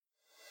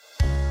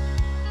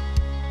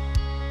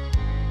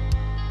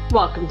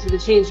Welcome to the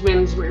Change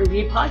Management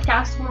Review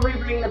podcast, where we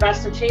bring the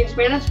best of change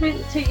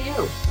management to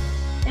you.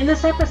 In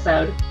this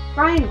episode,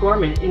 Brian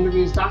Gorman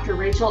interviews Dr.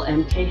 Rachel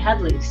MK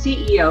Headley,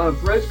 CEO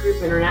of Rose Group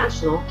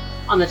Int'l,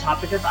 on the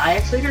topic of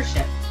IX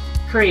leadership,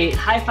 create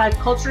high-five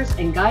cultures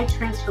and guide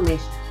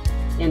transformation.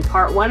 In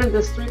part one of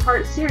this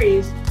three-part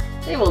series,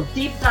 they will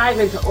deep dive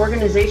into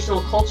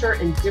organizational culture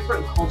and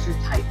different culture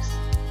types.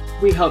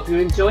 We hope you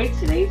enjoyed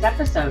today's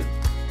episode.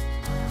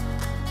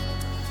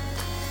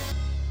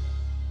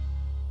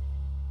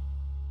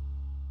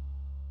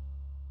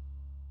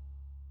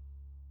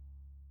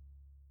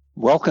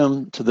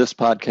 Welcome to this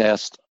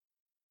podcast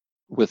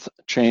with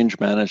Change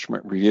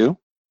Management Review.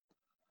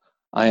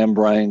 I am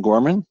Brian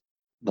Gorman,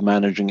 the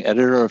managing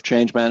editor of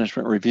Change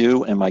Management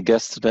Review, and my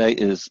guest today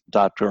is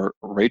Dr.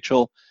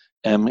 Rachel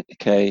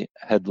MK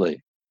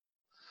Headley.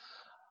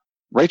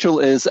 Rachel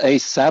is a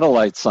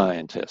satellite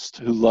scientist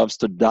who loves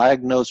to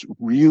diagnose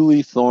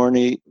really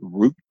thorny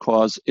root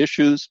cause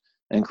issues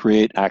and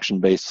create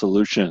action-based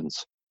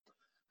solutions.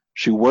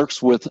 She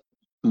works with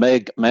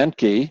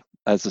MK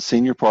as a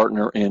senior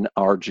partner in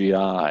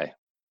RGI.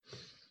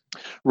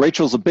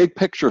 Rachel's a big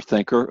picture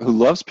thinker who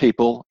loves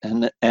people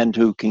and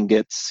who can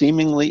get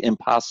seemingly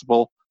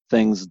impossible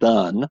things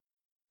done,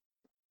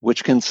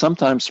 which can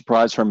sometimes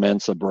surprise her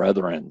Mensa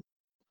brethren.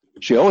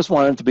 She always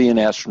wanted to be an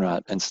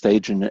astronaut and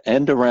stage an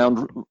end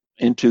around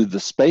into the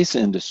space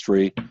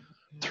industry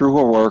through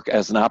her work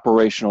as an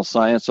operational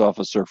science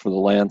officer for the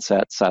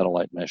Landsat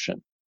satellite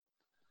mission.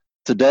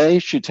 Today,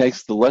 she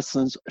takes the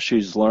lessons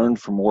she's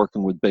learned from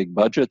working with big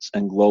budgets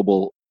and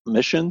global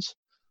missions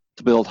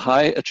to build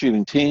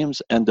high-achieving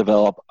teams and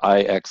develop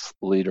IX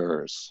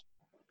leaders.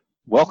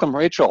 Welcome,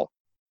 Rachel.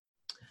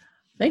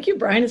 Thank you,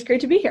 Brian. It's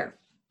great to be here.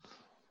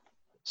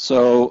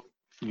 So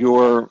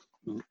your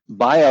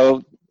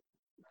bio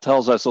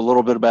tells us a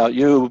little bit about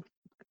you.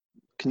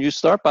 Can you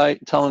start by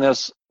telling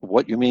us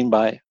what you mean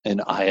by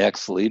an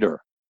IX leader?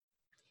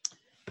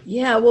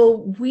 Yeah, well,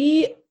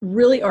 we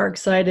really are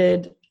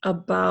excited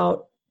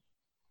about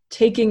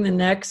taking the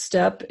next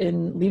step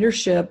in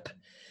leadership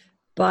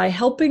by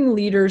helping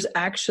leaders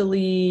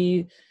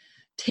actually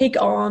take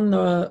on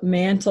the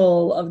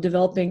mantle of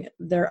developing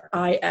their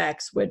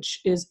IX, which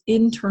is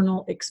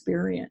internal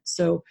experience.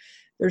 So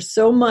there's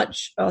so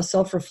much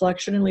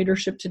self-reflection in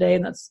leadership today,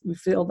 and we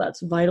feel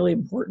that's vitally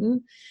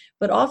important.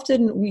 But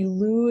often we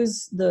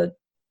lose the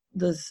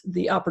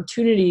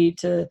opportunity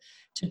to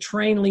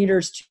train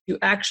leaders to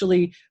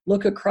actually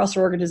look across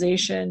our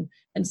organization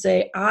and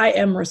say, I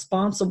am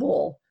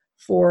responsible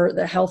for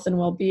the health and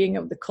well-being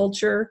of the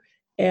culture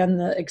and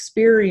the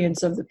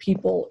experience of the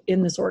people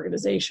in this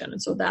organization.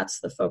 And so that's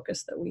the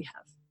focus that we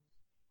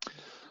have.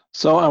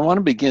 So I want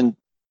to begin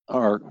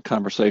our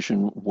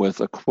conversation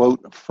with a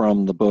quote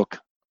from the book,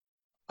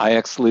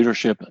 IX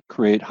Leadership,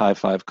 Create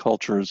High-Five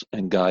Cultures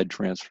and Guide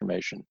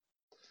Transformation.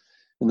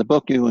 In the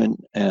book, you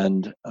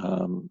and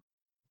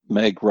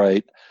Meg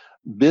write,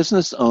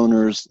 business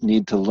owners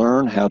need to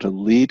learn how to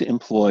lead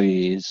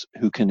employees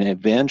who can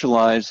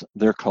evangelize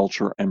their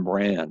culture and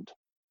brand.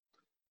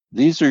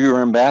 These are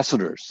your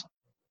ambassadors.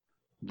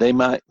 They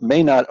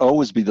may not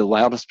always be the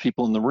loudest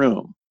people in the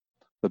room,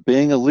 but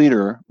being a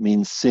leader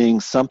means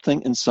seeing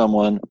something in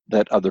someone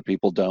that other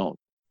people don't.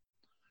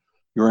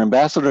 Your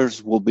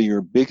ambassadors will be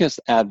your biggest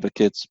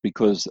advocates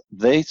because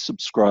they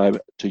subscribe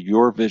to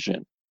your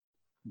vision.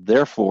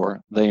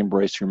 Therefore, they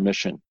embrace your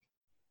mission.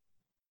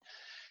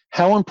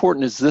 How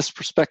important is this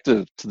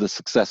perspective to the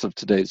success of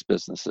today's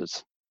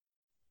businesses?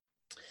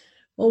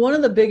 Well, one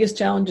of the biggest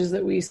challenges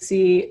that we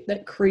see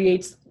that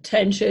creates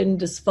tension,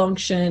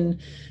 dysfunction,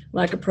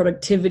 lack of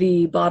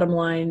productivity, bottom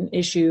line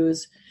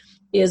issues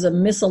is a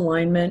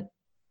misalignment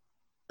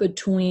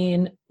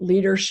between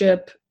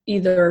leadership,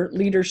 either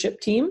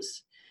leadership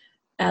teams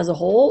as a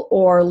whole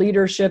or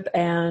leadership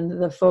and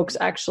the folks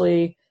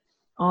actually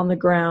on the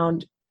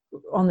ground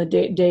on the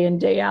day in,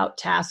 day out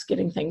tasks,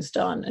 getting things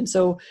done. And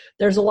so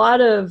there's a lot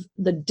of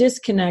the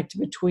disconnect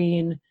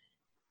between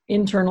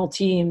internal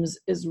teams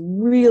is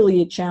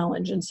really a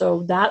challenge. And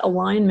so that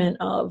alignment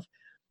of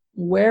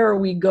where are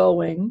we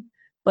going,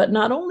 but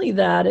not only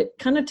that, it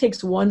kind of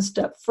takes one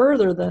step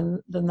further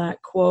than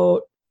that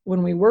quote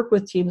when we work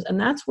with teams. And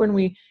that's when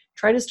we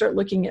try to start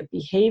looking at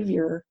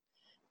behavior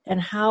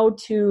and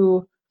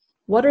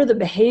what are the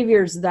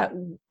behaviors that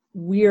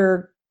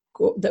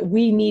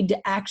we need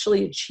to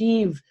actually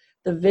achieve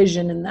the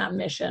vision and that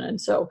mission.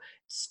 And so it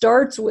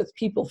starts with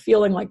people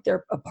feeling like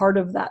they're a part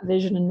of that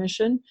vision and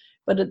mission,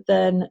 but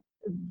then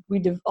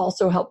we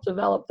also help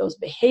develop those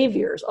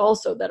behaviors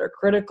also that are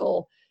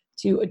critical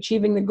to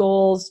achieving the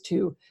goals,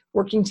 to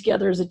working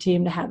together as a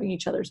team, to having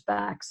each other's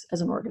backs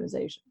as an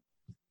organization.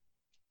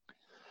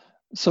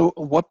 So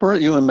what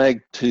brought you and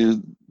Meg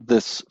to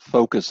this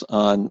focus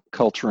on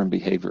culture and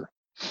behavior?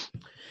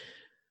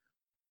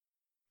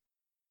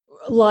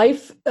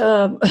 Life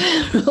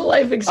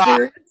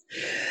experience.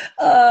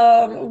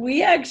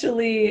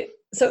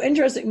 So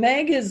interesting.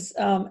 Meg has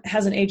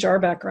an HR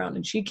background,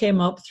 and she came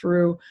up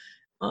through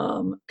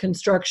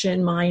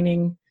construction,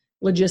 mining,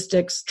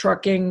 logistics,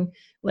 trucking,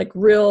 like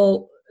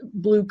real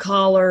blue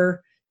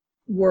collar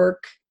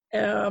work.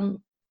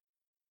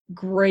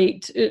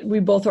 Great.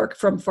 We both are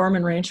from farm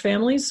and ranch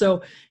families.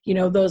 So,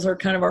 those are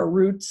kind of our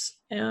roots.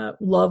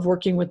 Love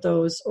working with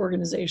those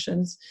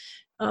organizations.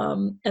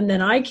 And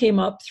then I came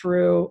up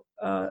through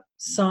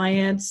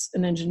science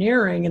and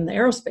engineering in the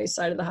aerospace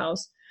side of the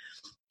house.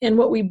 And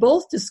what we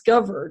both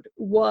discovered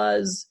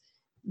was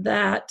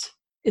that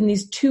in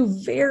these two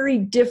very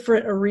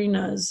different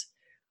arenas,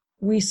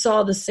 we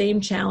saw the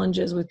same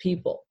challenges with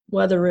people,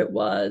 whether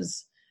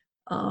it's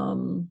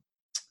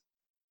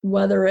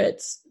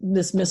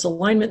this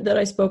misalignment that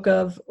I spoke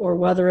of, or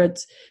whether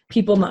it's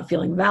people not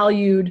feeling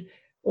valued,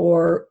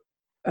 or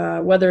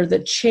whether the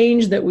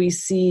change that we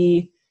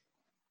see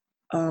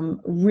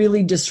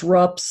really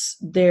disrupts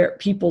their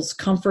people's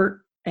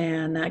comfort,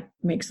 and that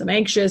makes them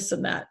anxious,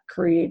 and that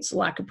creates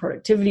lack of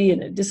productivity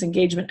and a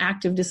disengagement,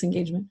 active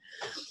disengagement.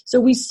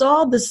 So we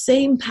saw the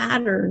same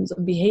patterns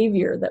of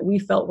behavior that we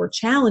felt were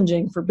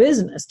challenging for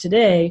business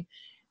today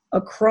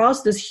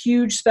across this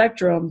huge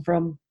spectrum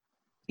from,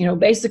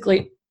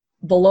 basically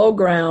below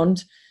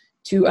ground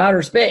to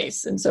outer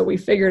space. And so we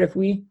figured if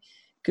we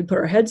could put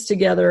our heads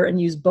together and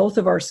use both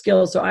of our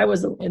skills. So I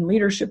was in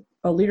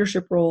a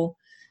leadership role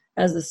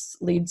as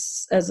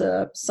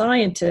a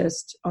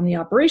scientist on the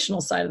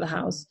operational side of the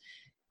house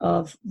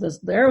of the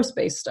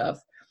aerospace stuff.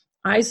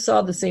 I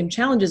saw the same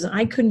challenges, and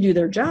I couldn't do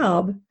their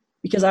job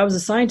because I was a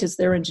scientist,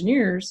 they're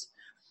engineers.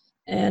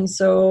 And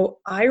so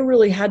I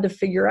really had to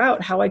figure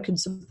out how I could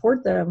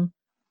support them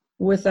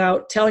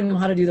without telling them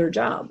how to do their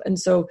job. And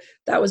so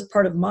that was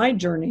part of my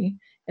journey.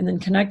 And then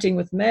connecting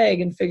with Meg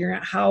and figuring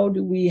out how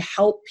do we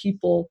help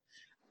people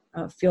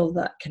feel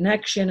that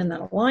connection and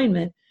that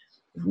alignment.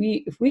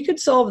 If we could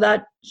solve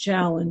that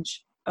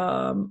challenge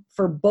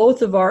for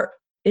both of our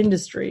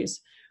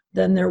industries,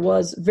 then there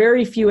was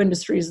very few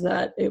industries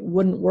that it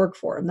wouldn't work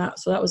for. And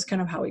so that was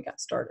kind of how we got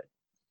started.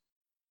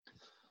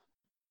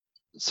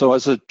 So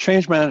as a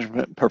change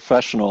management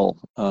professional,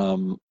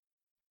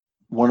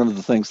 one of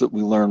the things that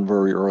we learned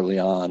very early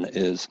on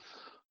is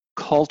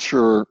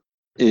culture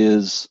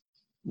is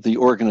the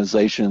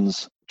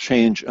organization's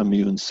change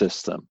immune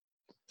system.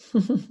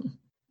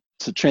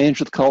 To change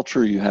the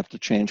culture, you have to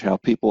change how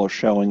people are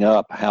showing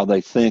up, how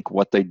they think,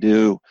 what they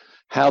do,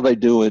 how they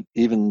do it,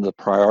 even the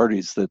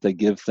priorities that they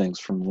give things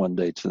from one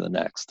day to the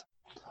next.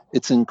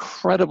 It's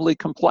incredibly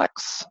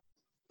complex.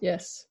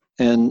 Yes.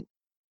 And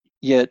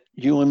yet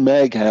you and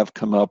Meg have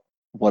come up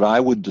what I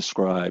would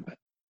describe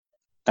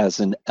as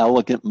an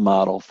elegant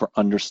model for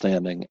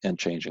understanding and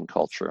changing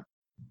culture.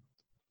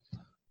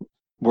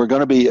 We're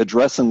going to be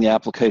addressing the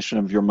application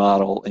of your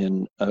model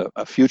in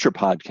a future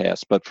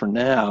podcast, but for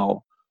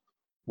now,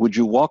 would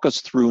you walk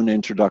us through an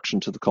introduction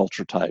to the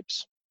culture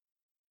types?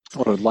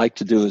 What I'd like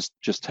to do is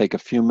just take a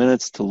few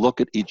minutes to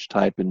look at each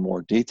type in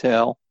more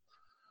detail,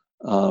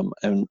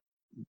 and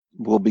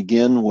we'll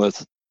begin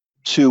with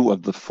two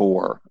of the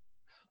four,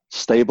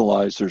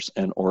 stabilizers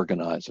and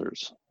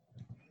organizers.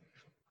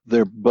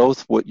 They're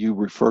both what you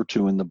refer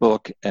to in the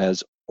book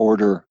as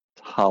order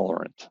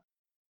tolerant.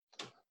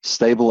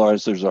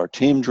 Stabilizers are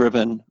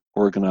team-driven,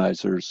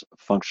 organizers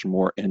function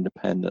more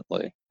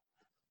independently.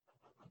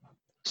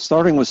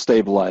 Starting with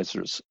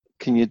stabilizers,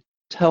 can you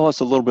tell us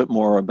a little bit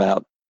more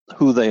about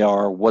who they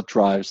are, what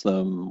drives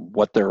them,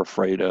 what they're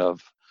afraid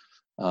of,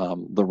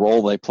 the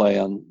role they play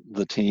on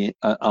the team,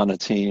 on a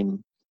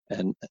team,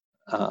 and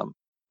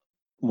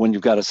when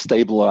you've got a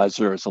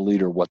stabilizer as a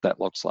leader, what that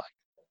looks like?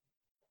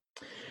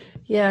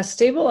 Yeah,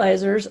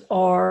 stabilizers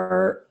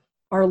are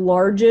our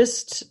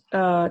largest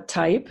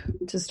type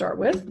to start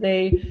with.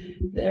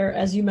 They're,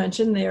 as you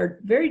mentioned, they are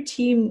very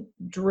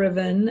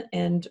team-driven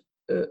and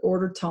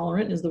order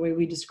tolerant is the way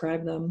we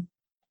describe them.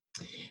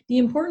 The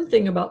important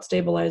thing about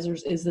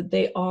stabilizers is that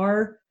they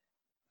are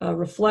a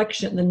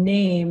reflection. The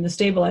name, the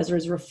stabilizer,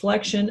 is a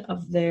reflection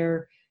of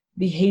their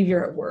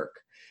behavior at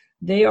work.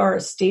 They are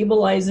a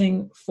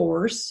stabilizing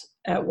force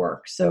at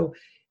work. So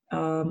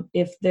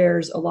if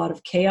there's a lot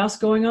of chaos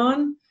going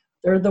on,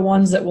 they're the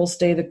ones that will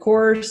stay the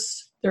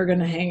course. They're going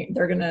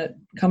to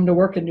come to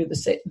work and do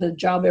the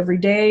job every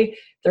day.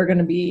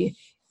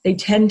 They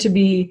tend to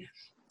be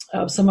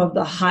some of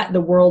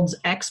the world's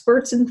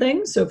experts in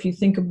things. So if you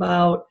think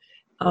about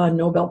a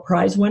Nobel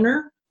Prize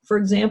winner, for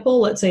example,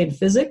 let's say in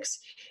physics,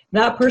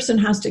 that person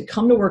has to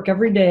come to work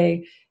every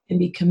day and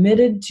be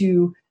committed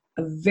to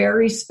a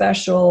very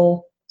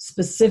special,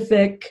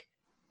 specific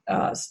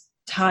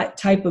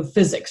type of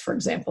physics. For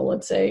example,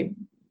 let's say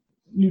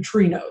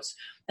neutrinos.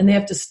 And they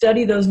have to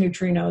study those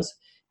neutrinos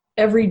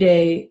every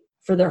day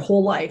for their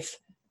whole life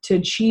to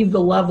achieve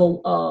the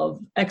level of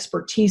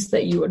expertise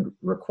that you would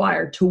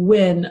require to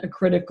win a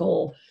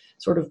critical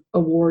sort of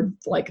award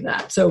like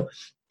that. So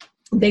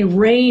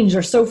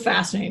they're so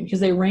fascinating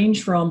because they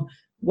range from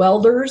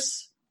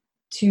welders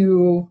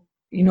to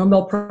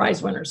Nobel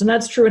Prize winners. And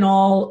that's true in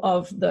all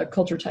of the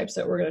culture types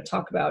that we're going to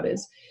talk about.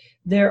 Is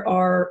there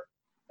are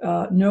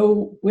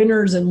no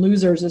winners and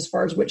losers as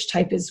far as which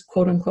type is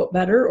quote unquote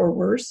better or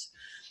worse.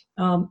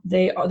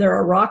 There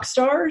are rock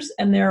stars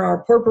and there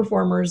are poor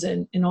performers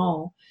in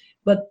all.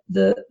 But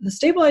the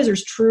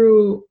stabilizer's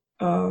true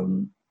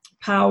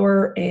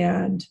power,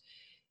 and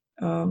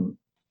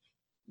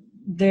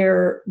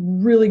they're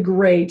really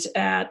great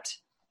at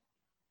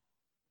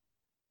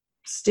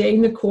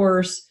staying the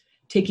course,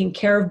 taking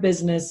care of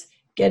business,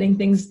 getting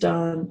things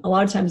done. A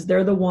lot of times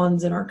they're the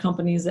ones in our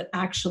companies that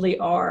actually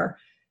are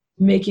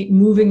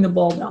moving the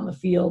ball down the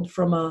field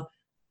from a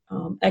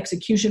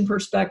execution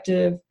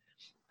perspective.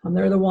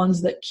 They're the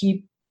ones that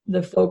keep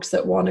the folks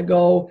that want to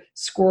go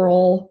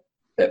squirrel.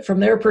 From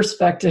their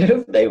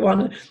perspective,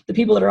 the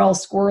people that are all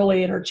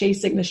squirrely and are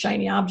chasing the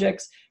shiny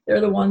objects, they're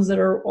the ones that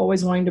are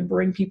always wanting to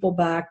bring people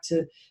back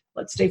to,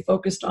 let's stay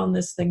focused on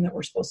this thing that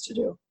we're supposed to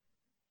do.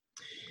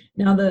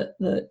 Now,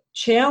 the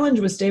challenge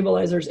with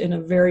stabilizers in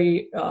a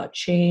very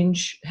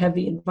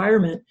change-heavy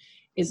environment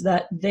is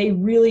that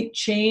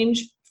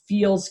change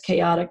feels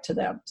chaotic to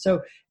them.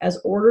 So as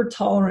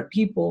order-tolerant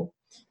people,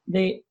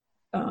 they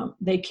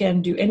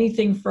can do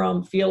anything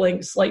from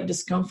feeling slight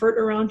discomfort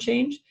around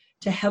change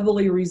to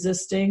heavily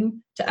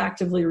resisting, to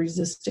actively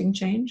resisting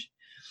change.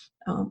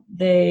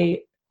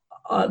 They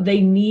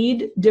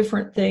need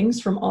different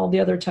things from all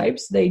the other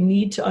types. They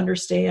need to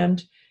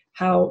understand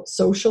how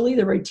socially,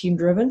 they're very team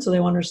driven, so they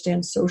want to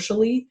understand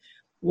socially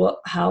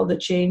how the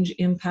change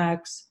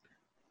impacts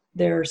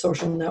their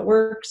social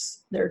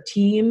networks, their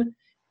team.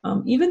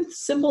 Even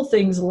simple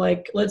things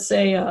like, let's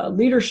say, a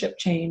leadership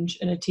change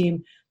in a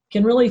team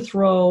can really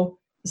throw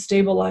the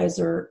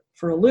stabilizer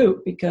for a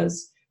loop,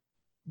 because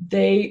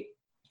they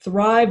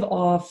thrive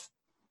off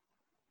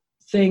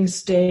things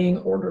staying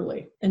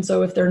orderly. And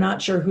so if they're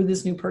not sure who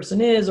this new person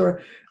is,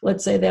 or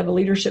let's say they have a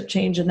leadership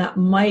change and that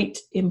might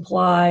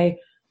imply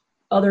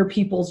other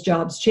people's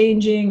jobs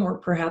changing, or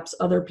perhaps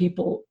other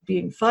people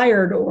being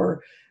fired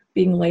or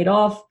being laid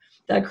off,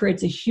 that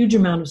creates a huge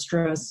amount of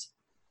stress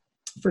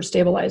for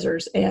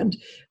stabilizers. And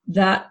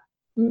that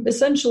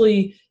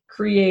essentially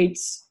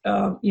creates,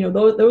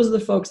 those are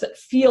the folks that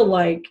feel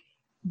like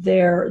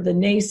they're the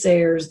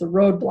naysayers, the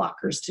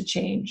roadblockers to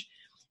change.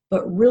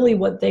 But really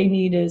what they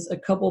need is a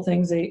couple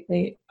things.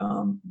 They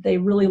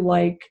really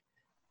like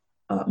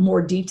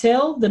more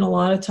detail than a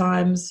lot of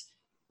times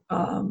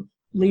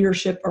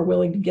leadership are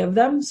willing to give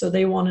them. So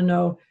they want to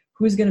know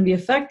who's going to be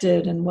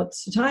affected and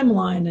what's the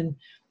timeline,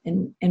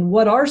 and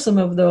what are some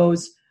of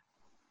those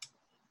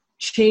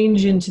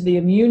change into the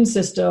immune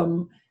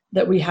system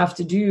that we have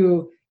to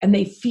do. And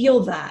they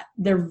feel that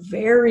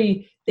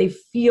they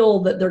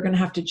feel that they're going to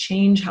have to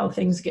change how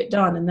things get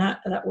done. And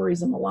that worries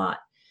them a lot.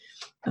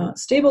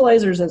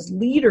 Stabilizers as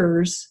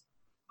leaders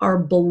are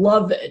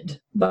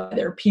beloved by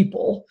their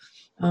people,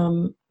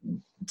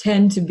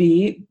 tend to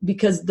be,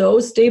 because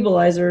those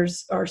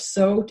stabilizers are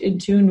so in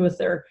tune with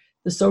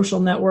the social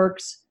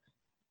networks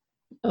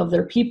of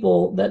their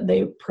people that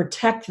they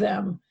protect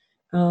them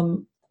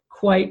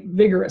quite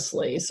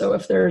vigorously. So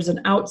if there's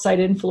an outside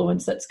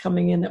influence that's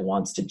coming in that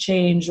wants to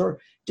change or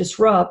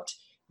disrupt,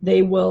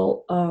 they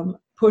will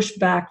push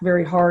back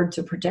very hard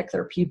to protect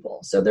their people.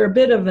 So they're a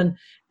bit of an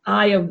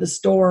eye of the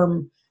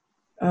storm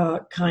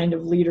kind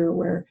of leader,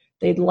 where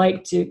they'd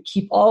like to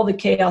keep all the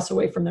chaos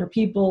away from their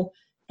people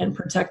and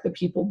protect the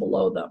people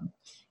below them.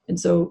 And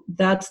so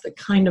that's the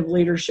kind of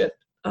leadership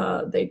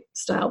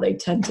style they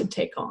tend to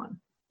take on.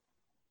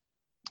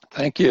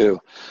 Thank you.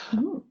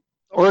 Mm-hmm.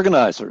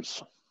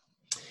 Organizers.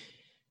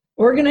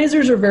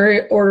 Organizers are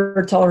very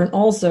order tolerant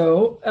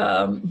also,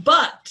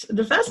 but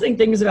the fascinating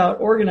things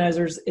about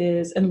organizers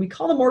is, and we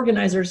call them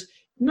organizers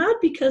not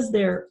because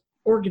they're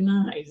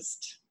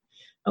organized.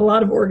 A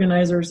lot of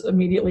organizers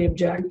immediately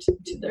object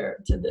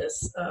to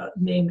this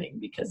naming,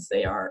 because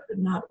they are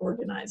not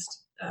organized,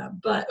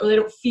 or they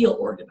don't feel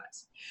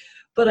organized.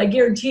 But I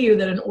guarantee you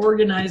that an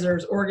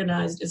organizer's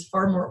organized is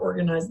far more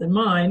organized than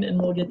mine,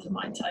 and we'll get to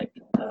my type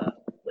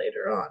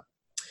later on.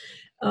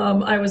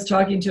 I was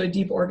talking to a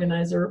deep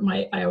organizer.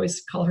 I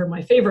always call her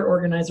my favorite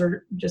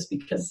organizer, just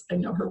because I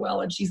know her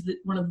well, and she's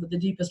one of the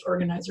deepest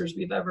organizers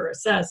we've ever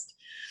assessed.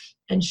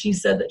 And she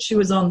said that she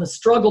was on the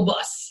struggle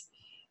bus,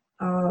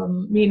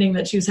 meaning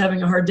that she was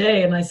having a hard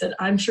day. And I said,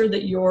 I'm sure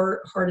that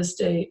your hardest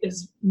day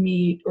is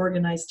me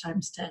organized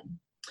times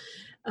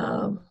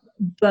 10.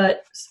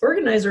 But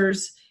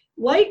organizers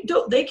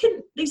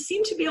they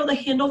seem to be able to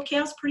handle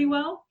chaos pretty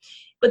well,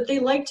 but they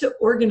like to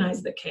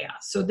organize the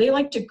chaos. So they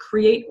like to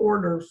create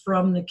order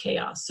from the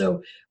chaos.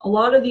 So a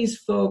lot of these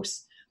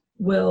folks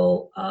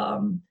will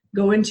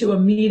go into a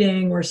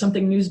meeting where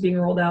something new is being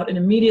rolled out, and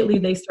immediately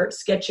they start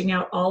sketching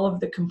out all of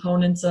the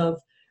components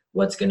of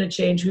what's going to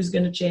change, who's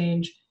going to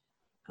change.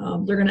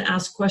 They're going to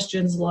ask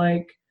questions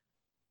like,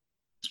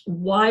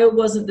 why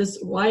wasn't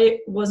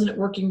it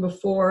working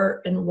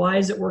before, and why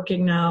is it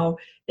working now?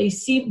 They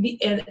see,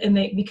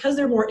 because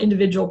they're more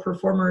individual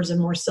performers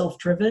and more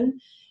self-driven,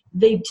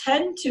 they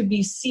tend to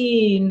be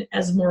seen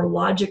as more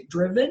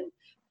logic-driven,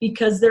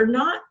 because they're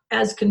not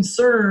as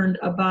concerned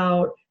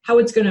about how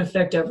it's going to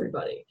affect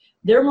everybody.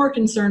 They're more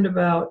concerned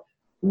about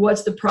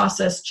what's the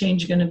process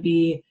change going to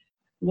be,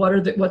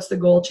 what's the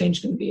goal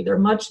change going to be.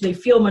 They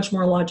feel much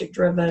more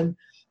logic-driven,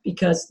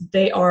 because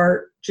they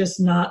are just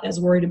not as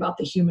worried about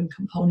the human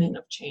component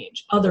of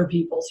change, other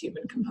people's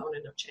human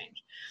component of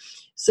change.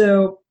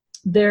 So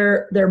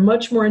they're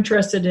much more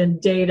interested in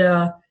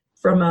data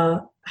from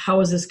a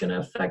how is this going to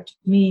affect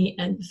me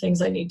and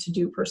things I need to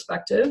do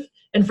perspective.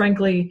 And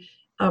frankly,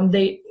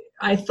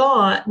 I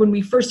thought when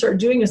we first started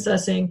doing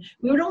assessing,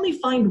 we would only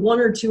find 1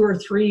 or 2 or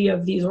 3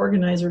 of these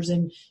organizers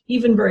in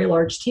even very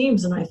large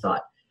teams. And I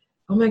thought,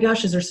 oh my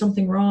gosh, is there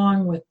something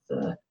wrong with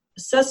the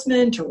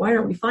assessment, or why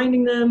aren't we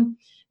finding them?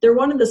 They're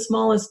one of the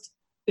smallest,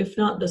 if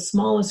not the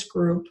smallest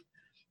group.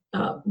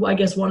 Well, I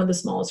guess one of the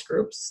smallest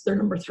groups. They're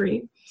number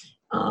 3.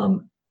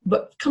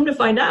 But come to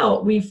find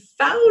out, we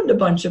found a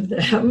bunch of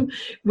them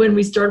when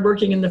we started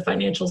working in the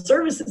financial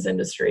services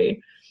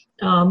industry.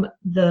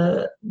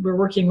 We're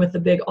working with a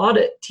big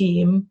audit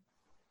team,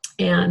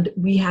 and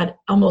we had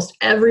almost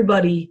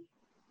everybody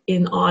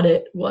in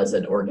audit was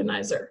an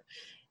organizer,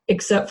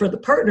 except for the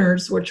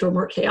partners, which were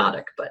more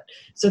chaotic. But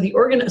so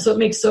so it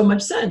makes so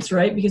much sense,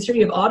 right? Because here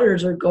you have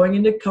auditors are going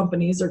into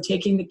companies, or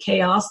taking the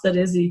chaos that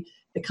is the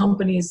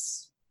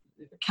company's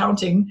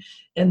accounting,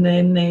 and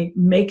then they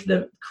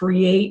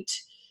create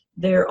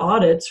their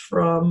audits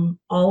from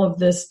all of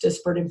this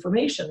disparate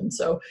information.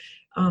 So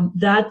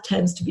that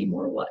tends to be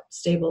more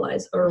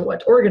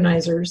what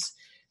organizers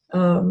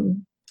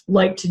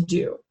like to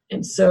do.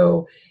 And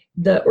so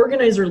the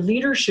organizer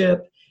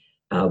leadership,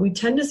 we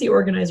tend to see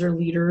organizer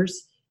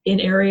leaders in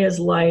areas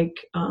like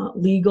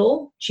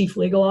legal, chief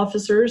legal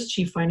officers,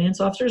 chief finance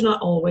officers,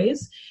 not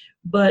always,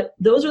 but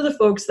those are the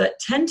folks that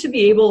tend to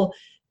be able,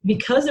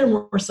 because they're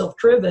more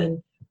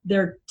self-driven,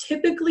 they're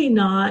typically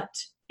not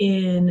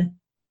in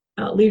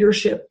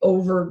leadership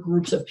over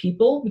groups of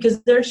people,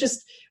 because they're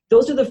just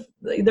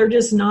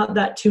not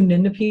that tuned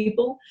into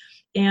people,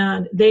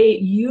 and they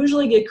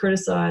usually get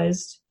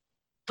criticized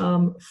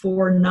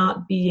for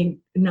not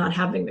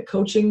having the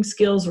coaching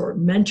skills or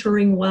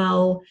mentoring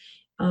well,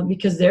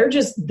 because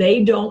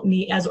they don't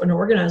need, as an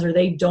organizer,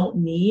 they don't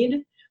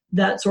need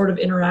that sort of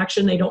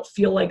interaction. They don't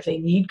feel like they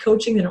need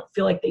coaching. They don't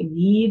feel like they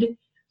need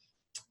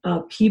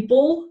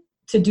people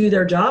to do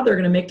their job. They're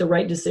going to make the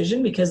right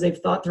decision because they've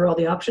thought through all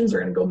the options.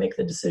 They're going to go make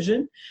the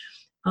decision.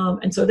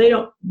 And so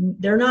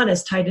they're not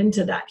as tied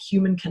into that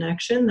human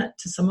connection that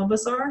to some of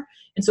us are.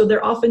 And so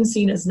they're often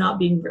seen as not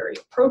being very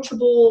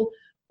approachable,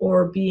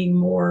 or being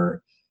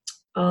more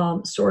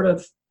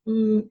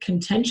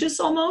contentious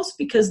almost,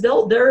 because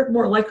they're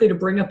more likely to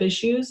bring up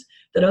issues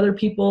that other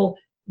people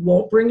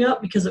won't bring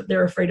up because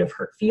they're afraid of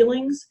hurt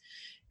feelings.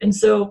 And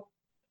so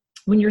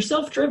when you're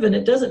self-driven,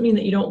 it doesn't mean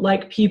that you don't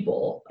like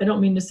people. I don't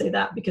mean to say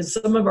that, because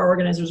some of our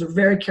organizers are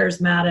very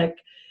charismatic,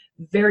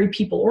 very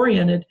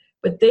people-oriented,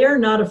 but they are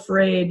not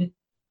afraid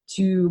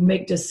to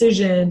make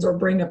decisions or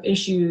bring up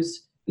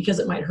issues because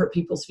it might hurt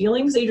people's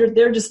feelings.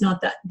 They're just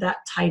not that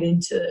tied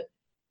into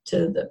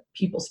the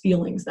people's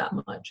feelings that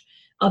much,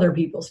 other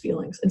people's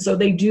feelings. And so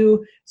they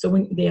do. So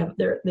when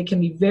they can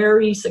be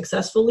very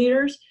successful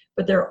leaders,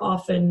 but they're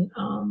often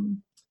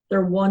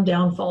their one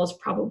downfall is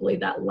probably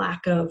that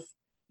lack of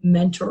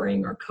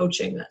mentoring or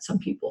coaching that some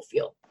people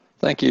feel.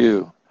 Thank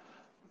you.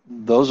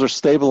 Those are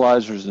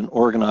stabilizers and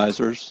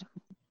organizers.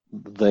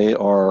 They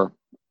are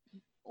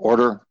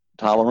order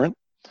tolerant.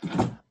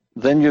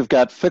 Then you've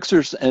got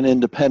fixers and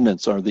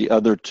independents are the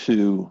other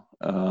 2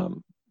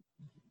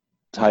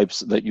 types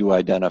that you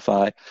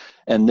identify,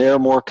 and they're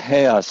more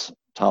chaos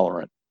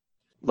tolerant.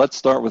 Let's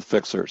start with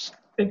fixers.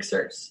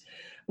 Fixers.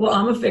 Well,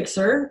 I'm a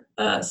fixer.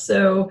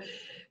 So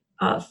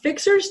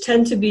fixers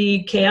tend to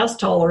be chaos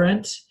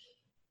tolerant,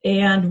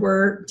 and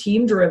we're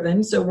team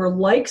driven. So we're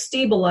like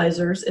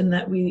stabilizers in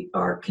that we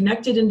are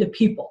connected into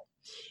people.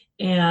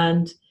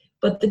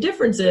 But the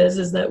difference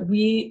is that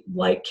we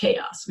like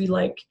chaos.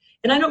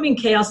 And I don't mean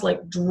chaos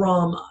like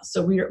drama.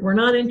 So we're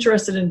not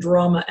interested in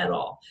drama at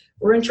all.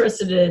 We're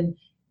interested in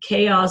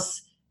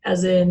chaos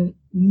as in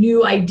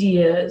new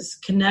ideas,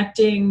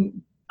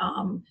 connecting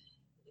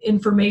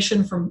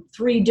information from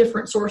 3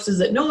 different sources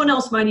that no one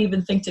else might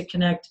even think to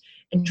connect,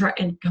 and try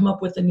and come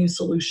up with a new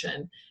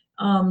solution.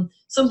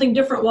 Something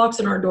different walks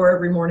in our door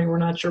every morning. We're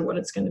not sure what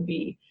it's going to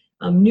be.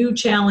 New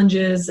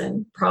challenges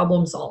and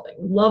problem solving.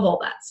 We love all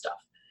that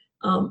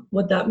stuff.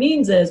 What that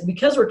means is,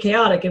 because we're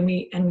chaotic and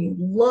we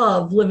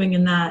love living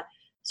in that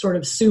sort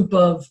of soup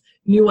of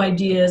new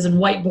ideas and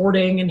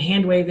whiteboarding and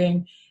hand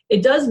waving,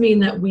 it does mean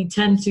that we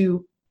tend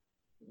to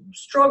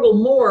struggle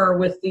more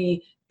with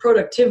the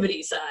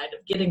productivity side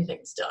of getting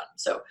things done.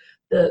 So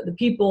the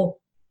people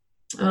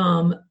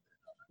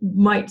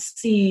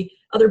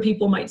other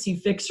people might see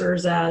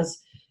fixers as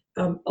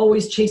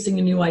always chasing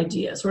a new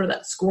idea, sort of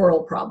that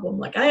squirrel problem.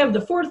 Like, I have the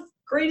 4th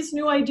greatest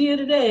new idea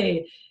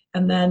today.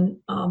 And then,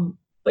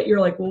 but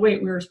you're like, well,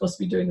 wait, we were supposed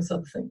to be doing this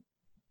other thing.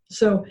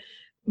 So,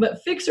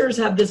 but fixers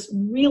have this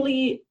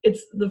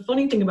it's the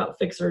funny thing about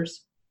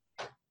fixers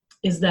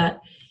is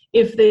that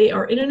if they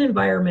are in an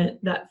environment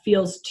that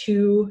feels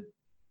too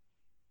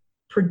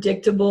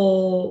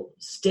predictable,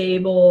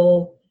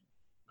 stable,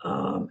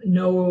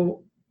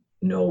 no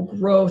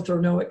growth or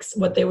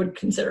what they would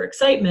consider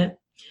excitement,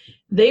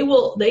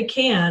 they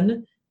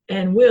can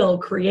and will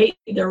create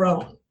their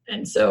own.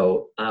 And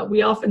so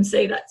we often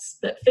say that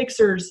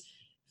fixers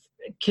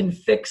can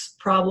fix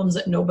problems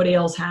that nobody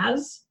else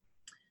has.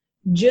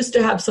 just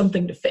to have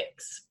something to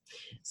fix.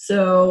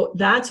 So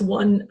that's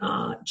one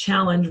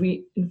challenge.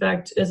 We, in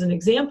fact, as an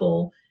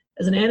example,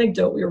 as an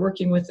anecdote, we were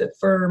working with a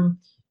firm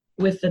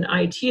with an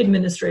IT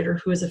administrator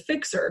who is a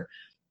fixer.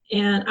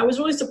 And I was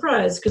really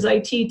surprised because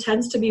IT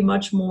tends to be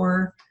much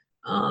more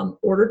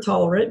order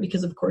tolerant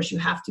because, of course, you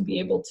have to be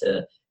able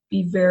to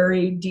be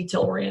very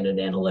detail-oriented,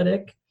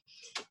 analytic.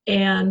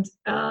 And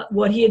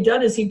what he had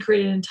done is he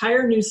created an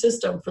entire new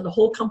system for the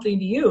whole company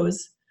to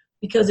use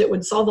because it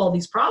would solve all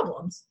these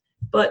problems.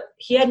 But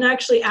he hadn't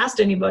actually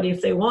asked anybody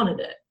if they wanted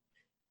it.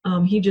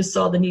 He just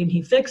saw the need and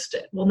he fixed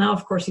it. Well, now,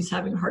 of course, he's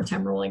having a hard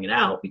time rolling it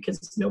out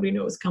because nobody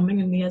knew it was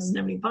coming and he doesn't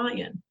have any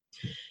buy-in.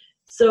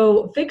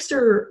 So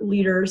fixer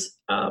leaders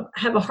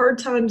have a hard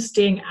time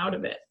staying out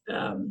of it,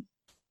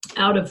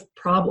 out of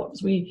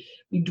problems. We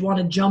want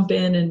to jump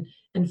in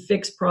and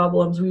fix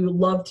problems. We would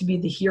love to be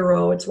the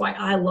hero. It's why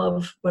I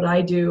love what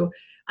I do.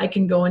 I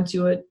can go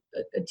into a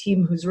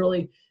team who's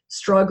really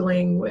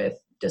struggling with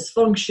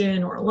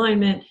dysfunction or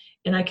alignment,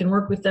 and I can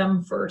work with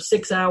them for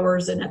 6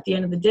 hours. And at the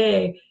end of the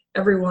day,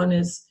 everyone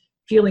is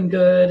feeling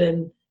good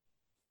and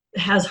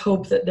has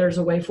hope that there's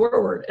a way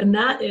forward. And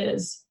that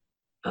is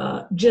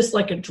just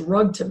like a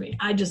drug to me.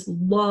 I just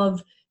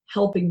love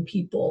helping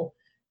people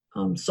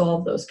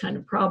solve those kind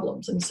of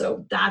problems. And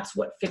so that's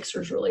what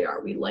fixers really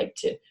are. We like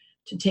to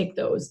take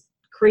those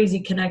crazy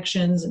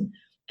connections and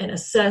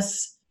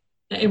assess,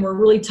 and we're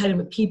really tight in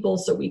with people.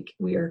 So we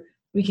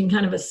can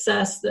kind of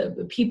assess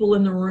the people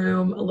in the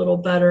room a little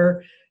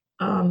better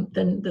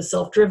than the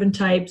self-driven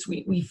types.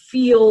 We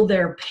feel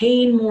their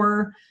pain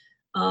more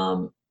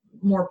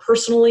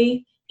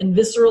personally and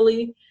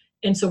viscerally.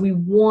 And so we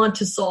want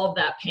to solve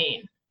that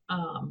pain.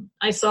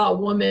 I saw a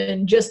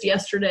woman just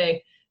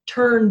yesterday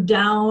turn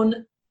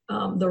down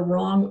the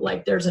wrong,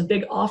 like there's a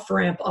big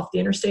off-ramp off the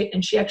interstate,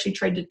 and she actually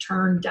tried to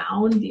turn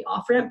down the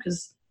off-ramp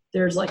because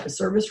there's like a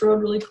service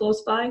road really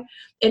close by.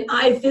 And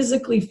I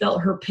physically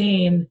felt her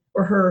pain,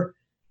 or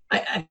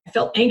I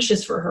felt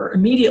anxious for her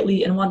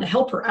immediately and wanted to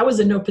help her. I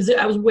was in no position.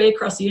 I was way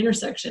across the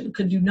intersection,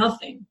 could do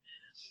nothing.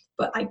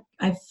 But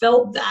I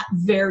felt that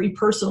very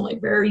personally,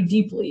 very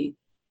deeply.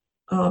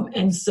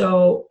 And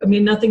so, I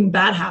mean, nothing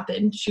bad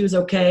happened. She was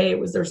okay.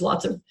 There's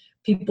lots of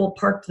people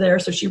parked there.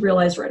 So she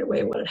realized right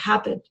away what had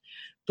happened.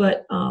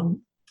 But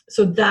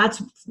so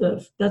that's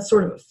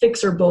sort of a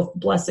fixer, both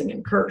blessing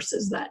and curse,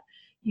 is that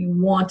you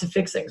want to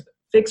fix things. But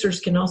fixers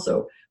can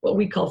also, what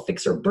we call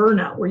fixer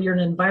burnout, where you're in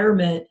an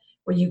environment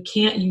where you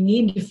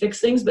need to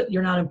fix things, but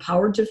you're not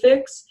empowered to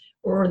fix,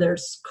 or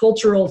there's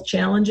cultural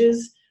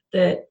challenges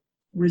that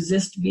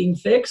resist being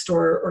fixed,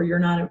 or you're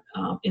not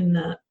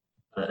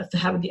to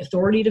have the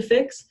authority to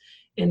fix.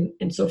 And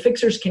so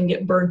fixers can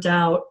get burnt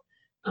out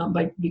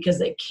because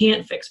they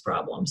can't fix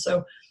problems.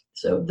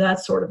 So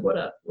that's sort of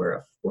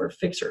where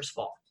fixers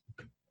fall.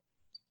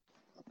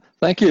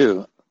 Thank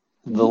you.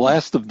 The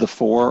last of the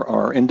four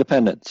are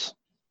independents.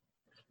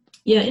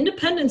 Yeah,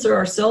 independents are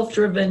our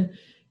self-driven,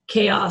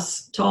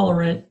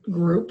 chaos-tolerant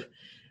group.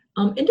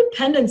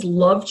 Independents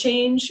love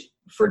change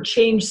for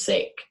change's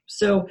sake.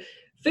 So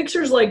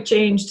fixers like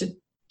change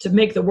to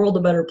make the world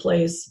a better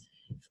place.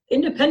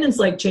 Independents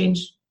like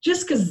change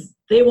just because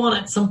they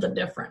want something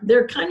different.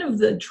 They're kind of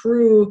the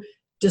true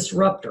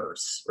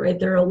disruptors, right?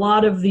 There are a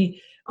lot of the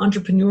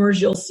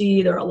entrepreneurs you'll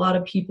see. There are a lot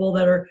of people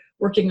that are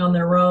working on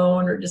their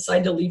own or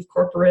decide to leave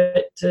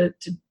corporate to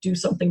do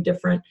something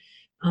different.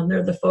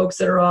 They're the folks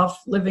that are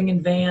off living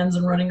in vans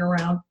and running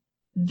around.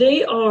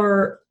 They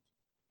are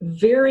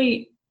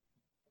very,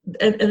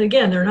 and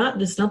again,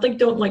 it's not like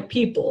don't like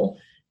people.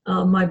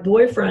 My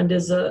boyfriend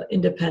is an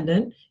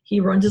independent. He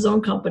runs his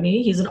own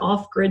company. He's an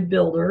off-grid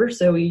builder.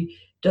 So he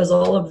does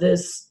all of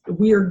this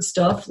weird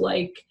stuff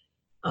like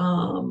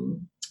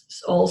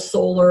all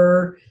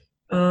solar,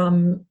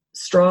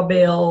 straw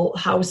bale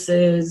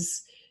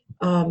houses,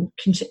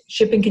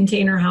 shipping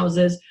container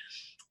houses.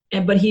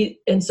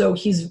 So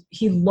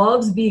he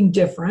loves being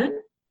different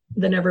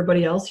than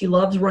everybody else. He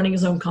loves running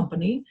his own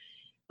company,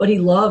 but he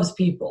loves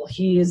people.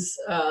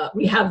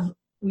 We have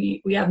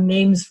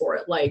names for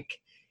it. Like,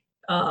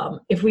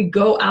 if we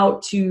go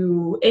out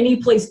to any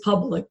place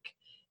public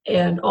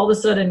and all of a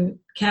sudden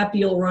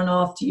Cappy will run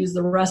off to use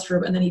the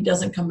restroom and then he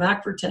doesn't come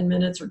back for 10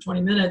 minutes or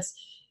 20 minutes,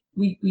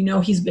 we know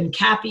he's been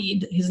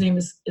cappied. His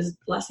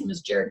last name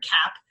is Jared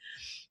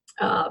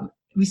Cap.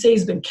 We say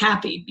he's been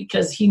cappied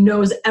because he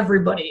knows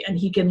everybody and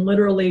he can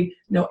literally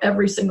know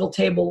every single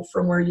table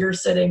from where you're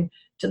sitting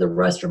to the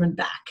restroom and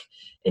back.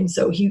 And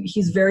so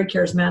he's very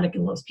charismatic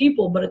and loves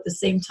people, but at the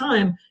same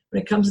time,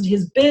 when it comes to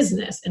his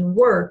business and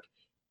work,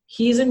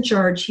 he's in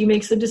charge. He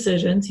makes the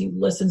decisions. He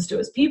listens to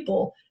his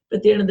people. But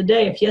at the end of the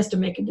day, if he has to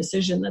make a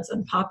decision that's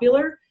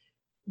unpopular,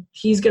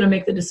 he's going to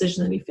make the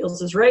decision that he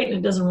feels is right, and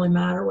it doesn't really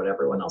matter what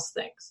everyone else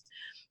thinks.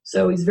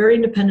 So he's very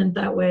independent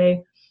that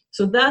way.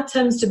 So that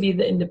tends to be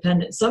the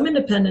independent. Some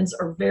independents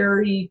are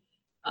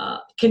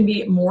can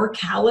be more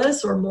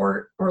callous or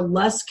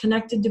less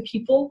connected to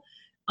people.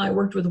 I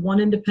worked with one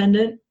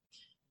independent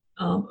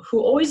who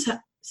always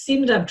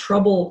seemed to have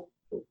trouble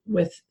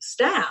with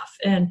staff,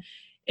 and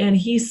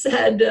he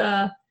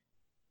said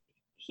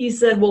he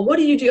said, well, what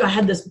do you do? I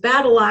had this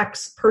battle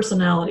axe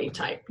personality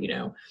type,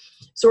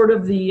 sort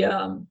of the,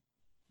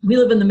 we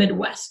live in the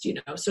Midwest,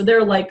 so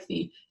they're like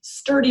the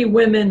sturdy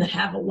women that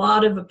have a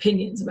lot of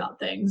opinions about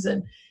things.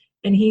 And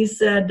he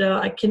said,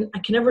 I can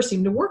never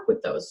seem to work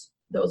with those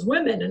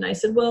women. And I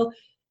said, well,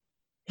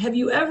 have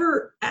you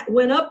ever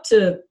went up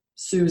to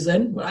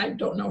Susan? Well, I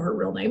don't know her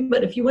real name,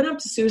 but if you went up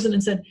to Susan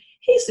and said,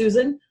 hey,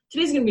 Susan,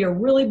 today's going to be a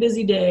really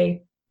busy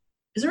day.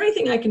 Is there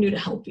anything I can do to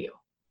help you?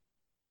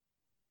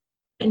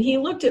 And he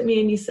looked at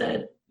me and he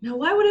said, no,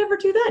 why would I ever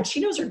do that? She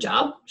knows her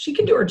job. She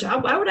can do her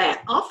job. Why would I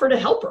offer to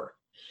help her?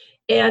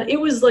 And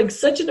it was like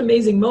such an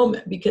amazing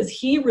moment because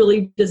he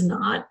really does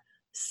not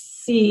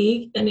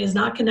see and is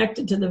not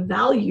connected to the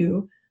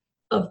value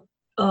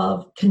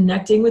of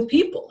connecting with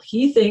people.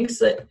 He thinks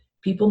that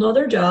people know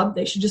their job.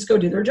 They should just go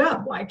do their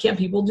job. Why can't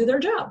people do their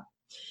job?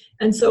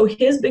 And so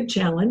his big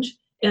challenge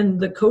and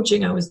the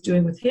coaching I was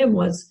doing with him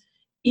was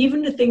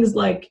even to things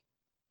like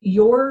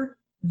your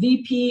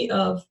VP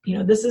of,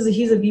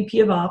 he's a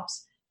VP of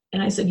ops.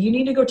 And I said, you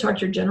need to go talk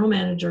to your general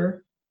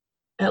manager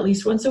at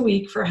least once a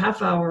week for a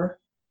half hour,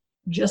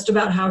 just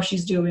about how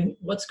she's doing,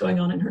 what's going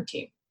on in her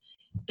team.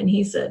 And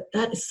he said,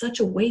 that is such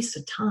a waste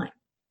of time.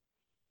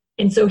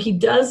 And so he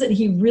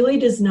really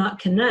does not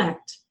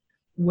connect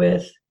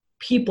with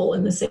people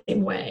in the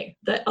same way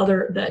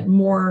that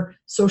more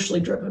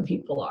socially driven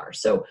people are.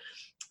 So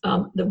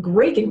the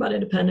great thing about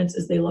independents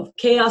is they love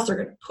chaos. They're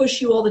going to push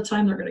you all the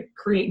time. They're going to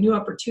create new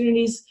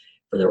opportunities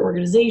for their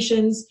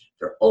organizations.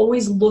 They're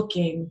always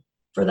looking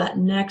for that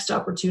next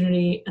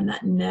opportunity and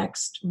that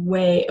next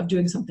way of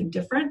doing something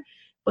different.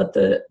 But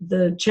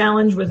the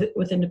challenge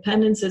with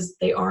independence is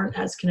they aren't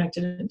as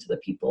connected into the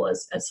people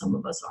as some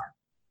of us are.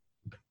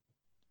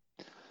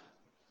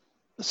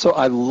 So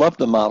I love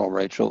the model,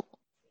 Rachel.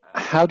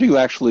 How do you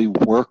actually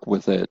work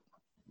with it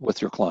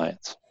with your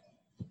clients?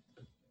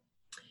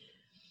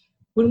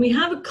 When we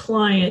have a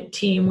client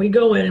team, we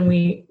go in and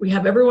we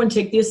have everyone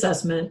take the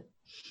assessment.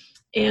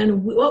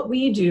 And what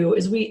we do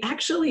is we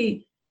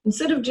actually,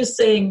 instead of just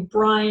saying,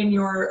 Brian,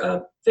 you're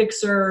a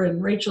fixer,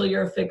 and Rachel,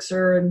 you're a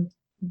fixer, and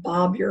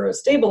Bob, you're a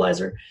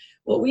stabilizer,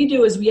 what we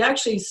do is we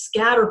actually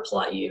scatter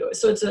plot you.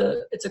 So it's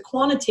a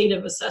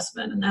quantitative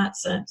assessment in that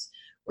sense,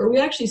 where we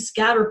actually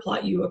scatter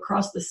plot you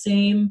across the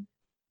same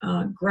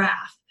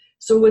graph.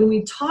 So when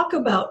we talk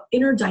about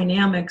inner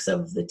dynamics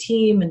of the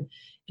team and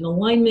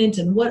alignment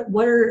and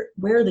where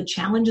the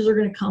challenges are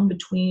going to come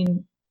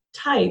between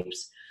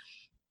types,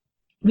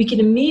 we can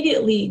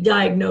immediately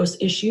diagnose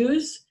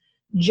issues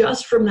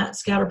just from that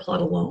scatter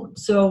plot alone.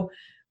 So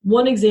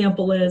one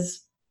example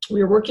is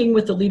we were working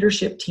with the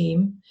leadership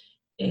team,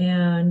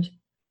 and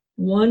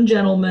one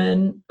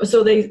gentleman,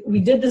 we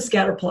did the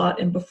scatter plot,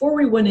 and before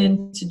we went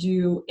in to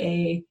do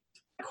a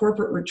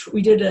corporate retreat,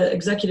 we did an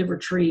executive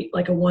retreat,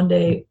 like a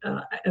one-day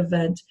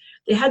event.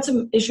 They had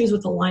some issues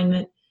with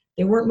alignment.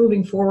 They weren't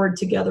moving forward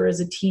together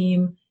as a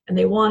team, and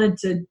they wanted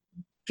to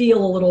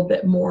feel a little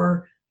bit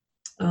more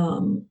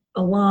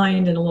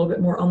aligned and a little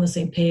bit more on the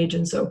same page.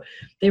 And so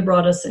they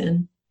brought us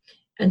in.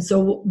 And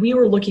so we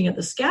were looking at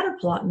the scatter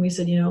plot, and we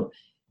said,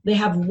 they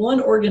have one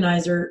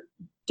organizer,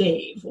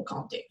 Dave, we'll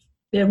call him Dave.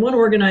 They had one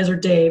organizer,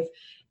 Dave,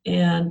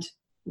 and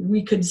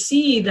we could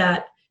see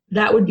that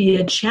would be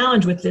a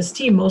challenge with this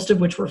team, most of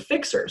which were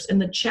fixers.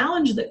 And the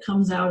challenge that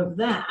comes out of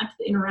that,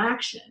 the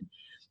interaction,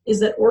 is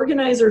that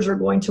organizers are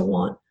going to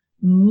want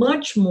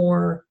much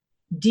more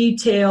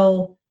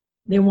detail.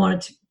 They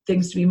want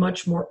things to be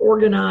much more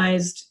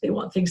organized. They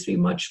want things to be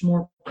much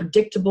more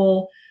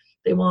predictable.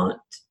 They want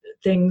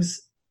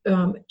things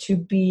to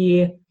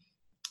be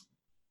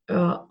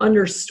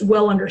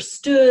well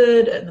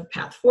understood and the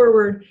path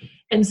forward.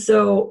 And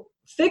so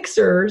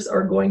fixers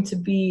are going to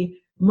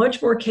be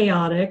much more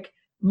chaotic,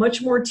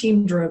 much more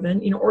team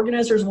driven.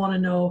 Organizers want to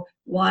know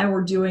why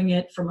we're doing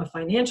it from a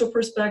financial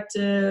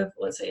perspective,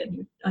 let's say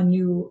a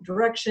new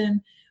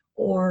direction,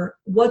 or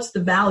what's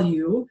the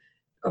value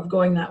of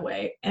going that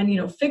way. And,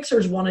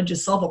 fixers want to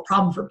just solve a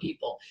problem for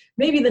people.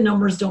 Maybe the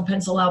numbers don't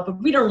pencil out,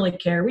 but we don't really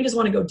care. We just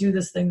want to go do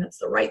this thing that's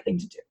the right thing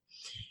to do.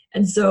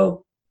 And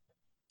so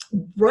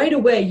right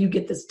away, you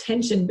get this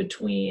tension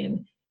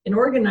between an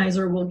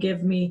organizer will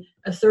give me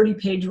a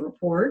 30-page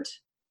report,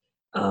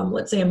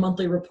 let's say a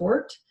monthly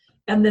report,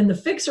 and then the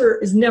fixer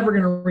is never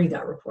going to read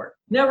that report.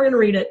 Never going to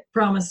read it,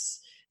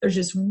 promise. There's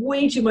just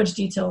way too much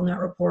detail in that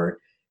report.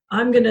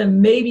 I'm going to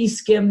maybe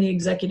skim the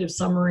executive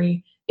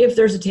summary. If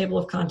there's a table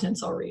of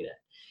contents, I'll read it.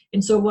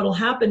 And so what will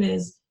happen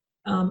is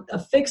a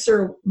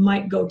fixer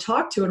might go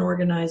talk to an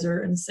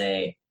organizer and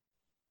say,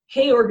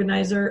 hey,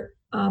 organizer,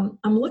 I'm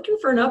looking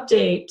for an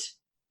update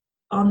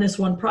on this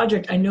one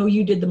project. I know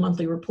you did the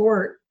monthly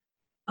report.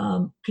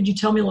 Could you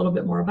tell me a little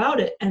bit more about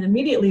it? And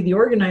immediately the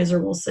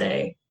organizer will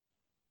say,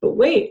 but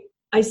wait,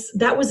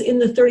 that was in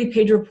the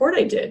 30-page report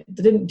I did.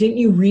 Didn't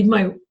you read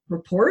my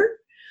report?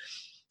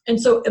 And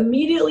so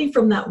immediately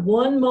from that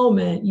one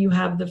moment, you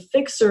have the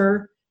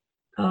fixer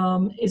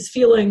is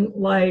feeling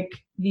like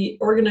the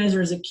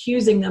organizer is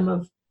accusing them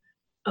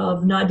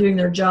of not doing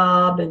their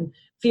job and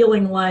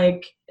feeling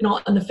like,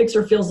 and the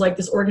fixer feels like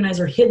this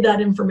organizer hid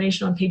that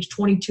information on page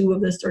 22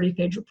 of this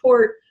 30-page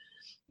report.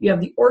 You have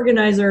the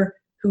organizer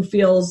who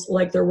feels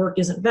like their work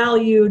isn't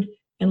valued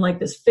and like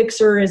this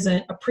fixer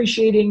isn't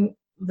appreciating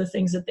the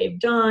things that they've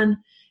done.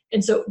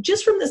 And so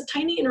just from this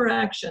tiny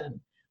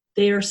interaction,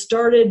 there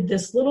started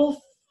this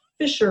little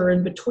fissure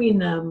in between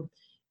them.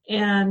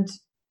 And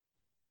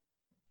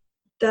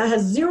that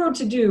has zero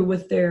to do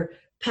with their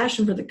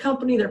passion for the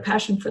company, their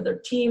passion for their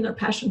team, their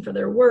passion for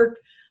their work,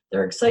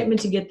 their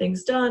excitement to get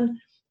things done.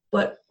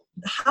 But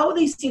how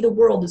they see the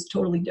world is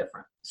totally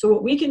different. So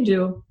what we can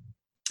do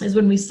is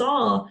when we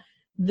saw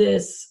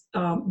this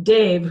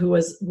Dave, who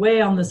was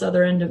way on this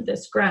other end of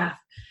this graph,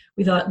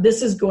 we thought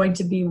this is going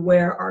to be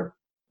where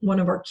one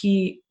of our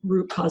key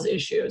root cause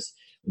issues,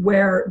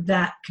 where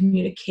that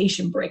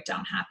communication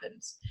breakdown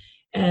happens.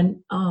 And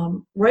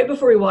right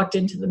before we walked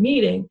into the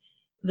meeting,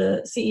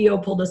 the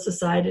CEO pulled us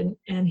aside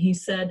and he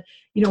said,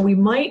 we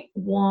might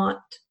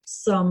want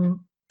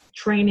some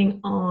training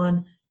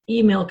on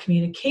email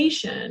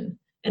communication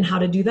and how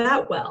to do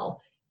that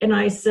well. And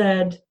I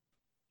said,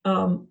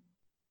 I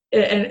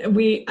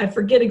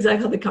forget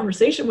exactly how the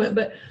conversation went,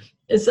 but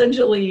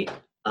essentially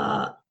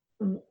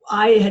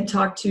I had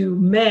talked to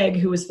Meg,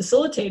 who was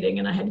facilitating,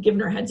 and I had given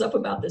her heads up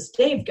about this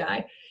Dave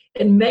guy.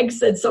 And Meg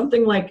said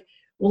something like,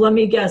 well, let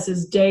me guess,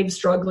 is Dave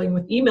struggling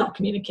with email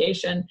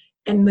communication?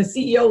 And the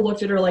CEO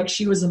looked at her like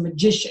she was a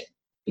magician,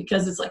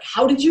 because it's like,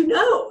 how did you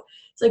know?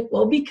 It's like,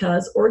 well,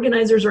 because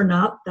organizers are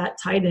not that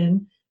tied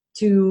in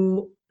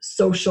to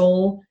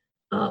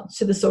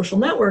the social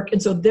network.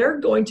 And so they're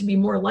going to be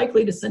more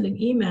likely to send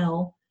an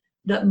email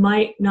that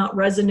might not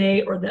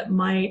resonate, or that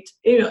might,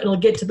 it'll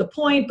get to the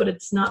point, but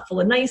it's not full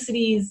of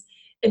niceties.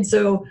 And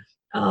so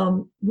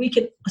we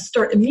can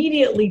start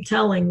immediately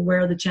telling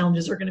where the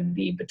challenges are going to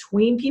be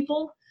between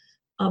people,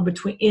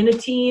 in a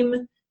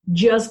team,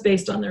 just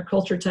based on their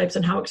culture types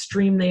and how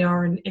extreme they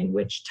are in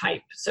which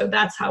type. So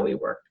that's how we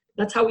work.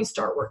 That's how we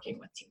start working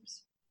with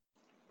teams.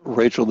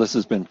 Rachel, this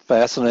has been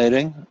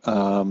fascinating.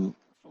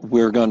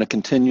 We're going to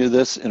continue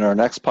this in our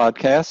next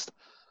podcast,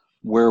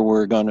 where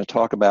we're going to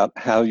talk about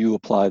how you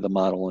apply the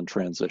model in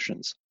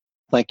transitions.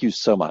 Thank you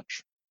so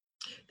much.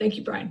 Thank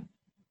you, Brian.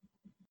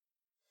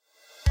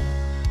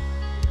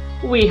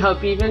 We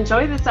hope you've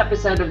enjoyed this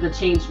episode of the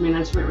Change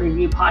Management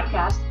Review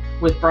podcast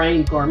with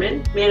Brian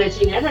Gorman,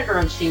 Managing Editor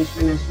of Change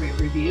Management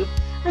Review,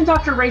 and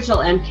Dr. Rachel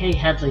MK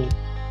Headley.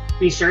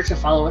 Be sure to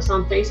follow us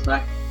on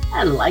Facebook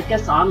and like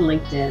us on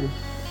LinkedIn.